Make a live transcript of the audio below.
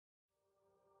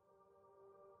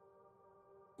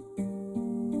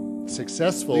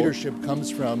successful leadership comes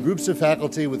from groups of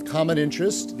faculty with common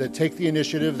interest that take the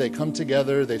initiative, they come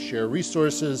together, they share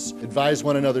resources, advise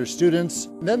one another's students.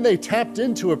 And then they tapped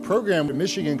into a program in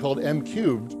Michigan called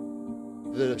M-Cubed,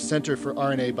 the Center for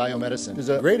RNA Biomedicine. It's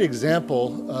a great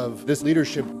example of this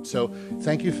leadership. So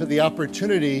thank you for the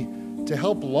opportunity to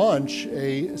help launch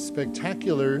a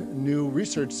spectacular new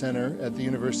research center at the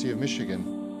University of Michigan.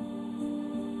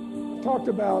 Talked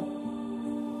about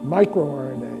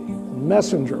microRNA,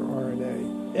 messenger RNA,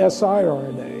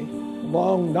 siRNA,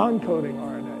 long non-coding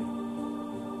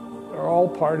RNA. They're all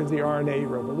part of the RNA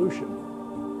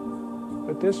revolution.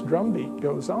 But this drumbeat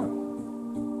goes on.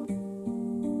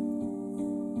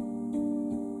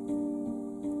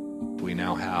 We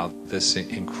now have this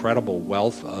incredible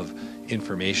wealth of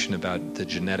information about the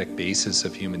genetic basis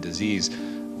of human disease.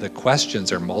 The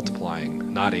questions are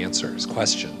multiplying, not answers,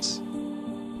 questions.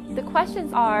 The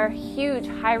questions are huge,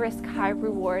 high-risk,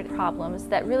 high-reward problems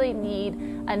that really need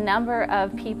a number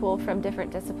of people from different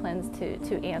disciplines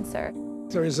to answer.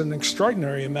 There is an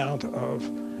extraordinary amount of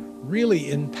really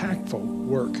impactful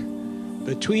work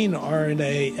between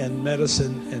RNA and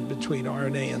medicine and between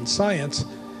RNA and science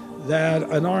that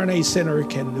an RNA center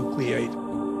can nucleate.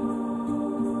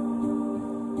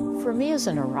 For me as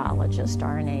a neurologist,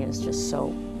 RNA is just so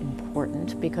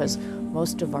important because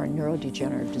most of our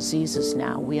neurodegenerative diseases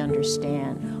now, we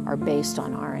understand, are based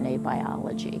on RNA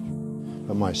biology.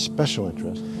 But my special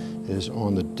interest is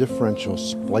on the differential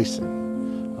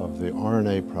splicing of the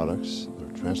RNA products that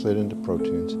are translated into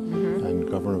proteins and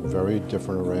govern a very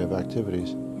different array of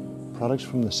activities. Products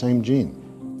from the same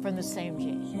gene. From the same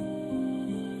gene.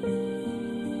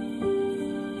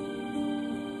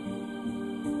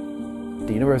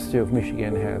 The University of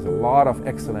Michigan has a lot of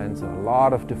excellence in a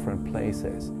lot of different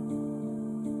places.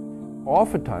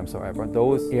 Oftentimes, however,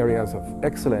 those areas of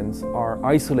excellence are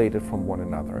isolated from one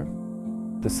another.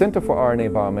 The Center for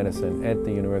RNA Biomedicine at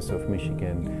the University of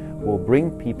Michigan will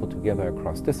bring people together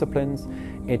across disciplines,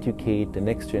 educate the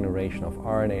next generation of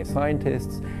RNA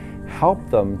scientists, help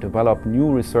them develop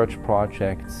new research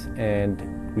projects, and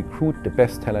recruit the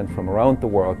best talent from around the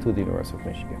world to the University of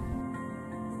Michigan.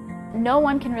 No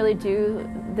one can really do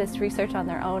this research on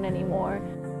their own anymore.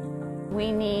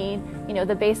 We need,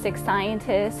 the basic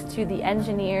scientists to the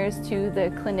engineers to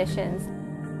the clinicians.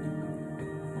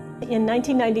 In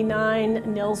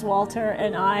 1999, Nils Walter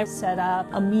and I set up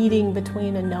a meeting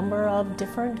between a number of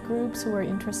different groups who were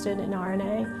interested in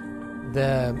RNA.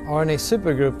 The RNA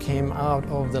supergroup came out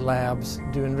of the labs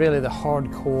doing really the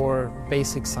hardcore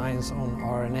basic science on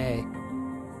RNA.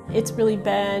 It's really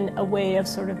been a way of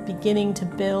sort of beginning to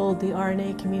build the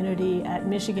RNA community at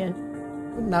Michigan.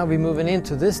 Now we're moving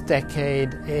into this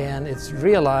decade and it's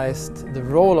realized the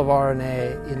role of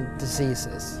RNA in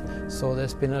diseases. So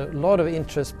there's been a lot of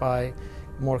interest by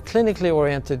more clinically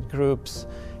oriented groups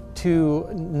to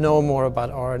know more about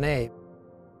RNA.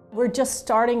 We're just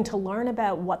starting to learn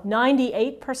about what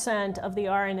 98% of the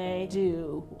RNA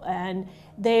do, and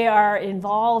they are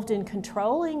involved in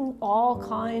controlling all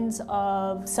kinds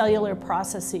of cellular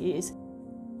processes.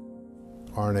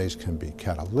 RNAs can be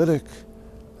catalytic,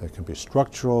 they can be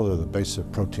structural, they're the base of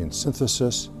protein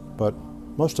synthesis, but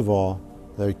most of all,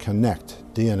 they connect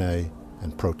DNA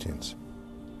and proteins.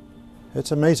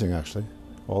 It's amazing, actually,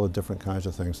 all the different kinds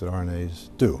of things that RNAs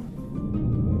do.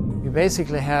 You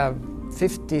basically have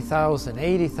 50,000,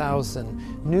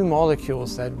 80,000 new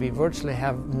molecules that we virtually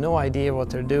have no idea what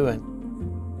they're doing.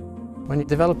 When you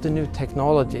develop the new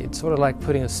technology, it's sort of like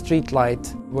putting a street light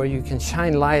where you can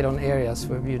shine light on areas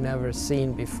where you've never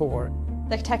seen before.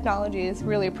 The technology is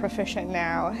really proficient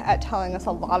now at telling us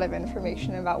a lot of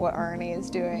information about what RNA is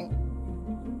doing.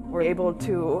 We're able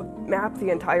to map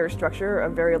the entire structure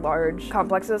of very large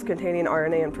complexes containing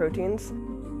RNA and proteins.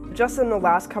 Just in the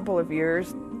last couple of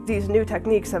years, these new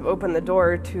techniques have opened the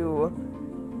door to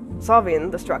solving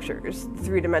the structures, the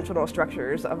three-dimensional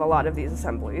structures of a lot of these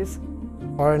assemblies.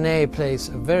 RNA plays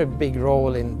a very big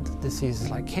role in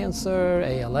diseases like cancer,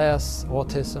 ALS,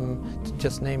 autism, to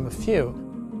just name a few.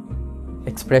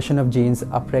 Expression of genes,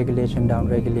 upregulation,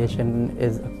 downregulation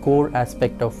is a core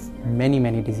aspect of many,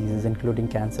 many diseases, including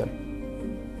cancer.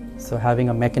 So having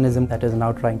a mechanism that is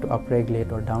now trying to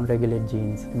upregulate or downregulate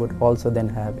genes would also then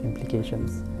have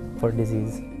implications for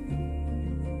disease.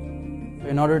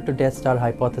 In order to test our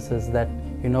hypothesis that,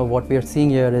 what we are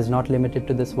seeing here is not limited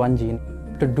to this one gene,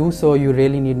 to do so you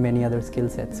really need many other skill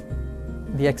sets.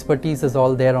 The expertise is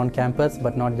all there on campus,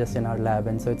 but not just in our lab,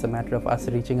 and so it's a matter of us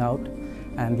reaching out,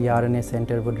 and the RNA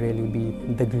Center would really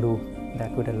be the glue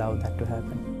that would allow that to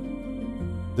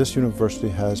happen. This university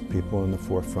has people in the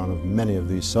forefront of many of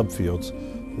these subfields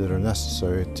that are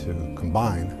necessary to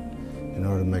combine in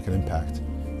order to make an impact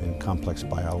in complex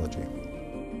biology.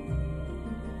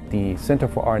 The Center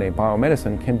for RNA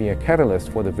Biomedicine can be a catalyst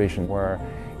for the vision where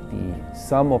the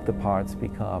sum of the parts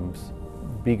becomes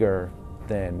bigger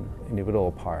than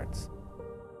individual parts.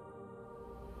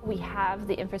 We have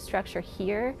the infrastructure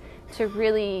here to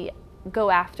really go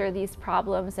after these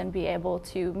problems and be able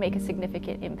to make a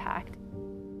significant impact.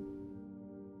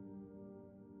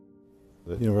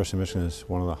 The University of Michigan is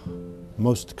one of the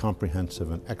most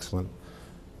comprehensive and excellent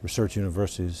research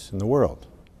universities in the world.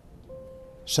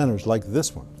 Centers like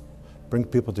this one bring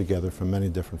people together from many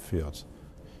different fields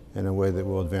in a way that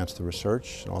will advance the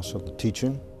research, also the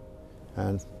teaching,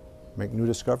 and make new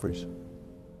discoveries.